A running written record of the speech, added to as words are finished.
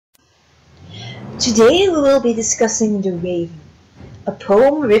Today we will be discussing The Raven, a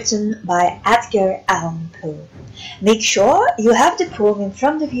poem written by Edgar Allan Poe. Make sure you have the poem in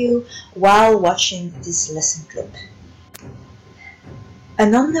front of you while watching this lesson clip.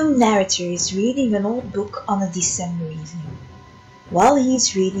 An unknown narrator is reading an old book on a December evening. While he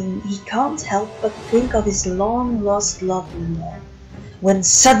is reading, he can't help but think of his long-lost love Lenore, when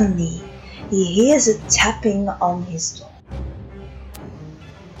suddenly he hears a tapping on his door.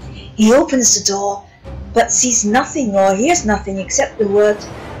 He opens the door, but sees nothing or hears nothing except the word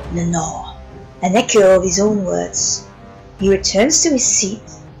Lenore, an echo of his own words. He returns to his seat,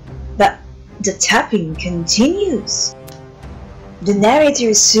 but the tapping continues. The narrator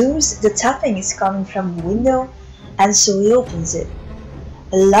assumes the tapping is coming from the window, and so he opens it.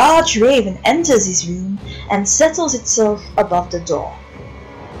 A large raven enters his room and settles itself above the door.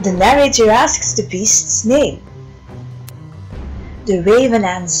 The narrator asks the beast's name. The raven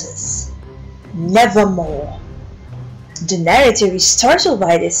answers, "Nevermore." The narrator is startled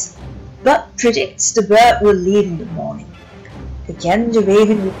by this, but predicts the bird will leave in the morning. Again the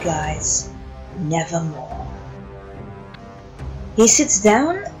raven replies, "Nevermore." He sits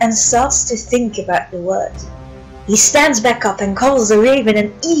down and starts to think about the word. He stands back up and calls the raven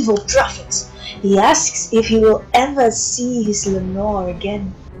an evil prophet. He asks if he will ever see his Lenore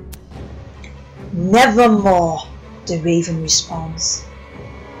again. "Nevermore," the raven responds.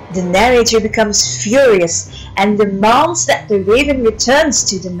 The narrator becomes furious and demands that the raven returns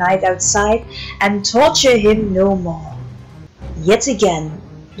to the night outside and torture him no more. Yet again,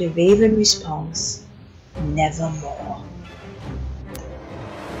 the raven responds, "Nevermore."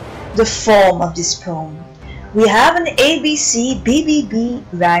 The form of this poem. We have an ABC-BBB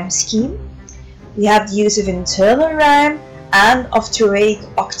rhyme scheme. We have the use of internal rhyme and of trochaic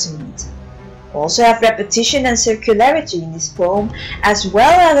octameter. We also have repetition and circularity in this poem, as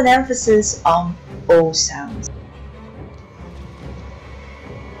well as an emphasis on O sounds.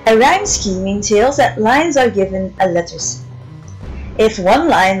 A rhyme scheme entails that lines are given a letter symbol. If one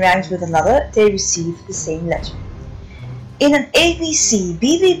line rhymes with another, they receive the same letter. In an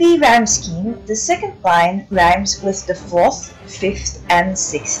ABC-BBB rhyme scheme, the second line rhymes with the fourth, fifth, and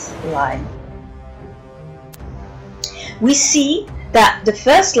sixth line. We see that the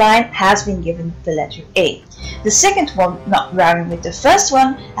first line has been given the letter A. The second one, not rhyming with the first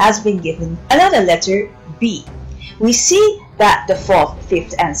one, has been given another letter B. We see that the fourth,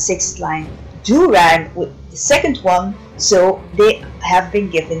 fifth, and sixth line do rhyme with the second one, so they have been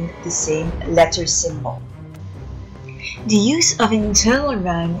given the same letter symbol. The use of internal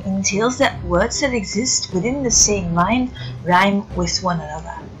rhyme entails that words that exist within the same line rhyme with one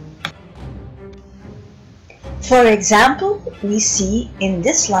another. For example, we see in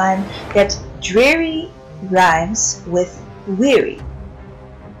this line that dreary rhymes with weary.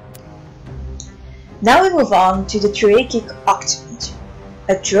 Now we move on to the trochaic octameter.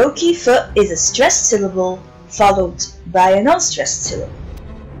 A trochee is a stressed syllable followed by a non-stressed syllable.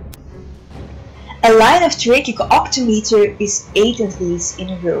 A line of trochaic octameter is 8 of these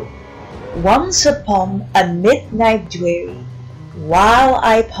in a row. Once upon a midnight dreary, while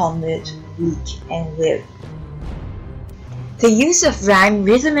I pondered, weak and weary. The use of rhyme,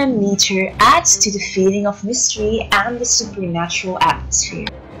 rhythm, and meter adds to the feeling of mystery and the supernatural atmosphere.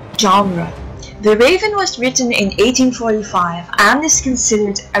 Genre. The Raven was written in 1845 and is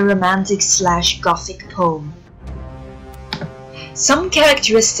considered a romantic/gothic poem. Some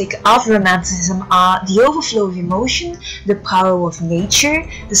characteristics of romanticism are the overflow of emotion, the power of nature,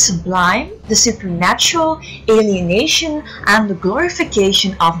 the sublime, the supernatural, alienation, and the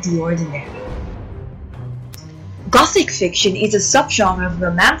glorification of the ordinary. Gothic fiction is a subgenre of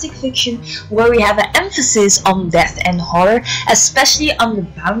romantic fiction where we have an emphasis on death and horror, especially on the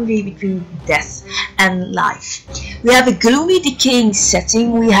boundary between death and life. We have a gloomy, decaying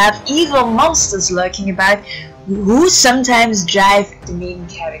setting, we have evil monsters lurking about who sometimes drive the main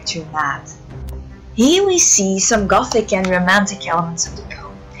character mad. Here we see some Gothic and romantic elements of the poem.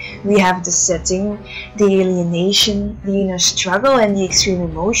 We have the setting, the alienation, the inner struggle and the extreme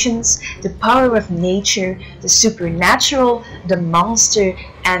emotions, the power of nature, the supernatural, the monster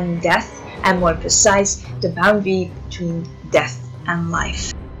and death, and more precise, the boundary between death and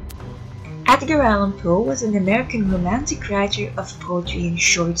life. Edgar Allan Poe was an American romantic writer of poetry and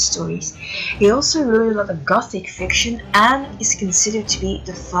short stories. He also wrote a lot of Gothic fiction and is considered to be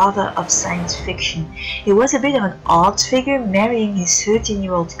the father of science fiction. He was a bit of an odd figure, marrying his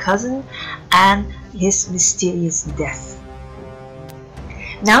 13-year-old cousin and his mysterious death.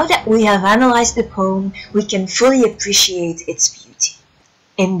 Now that we have analyzed the poem, we can fully appreciate its beauty.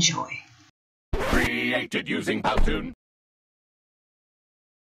 Enjoy. Created using Powtoon.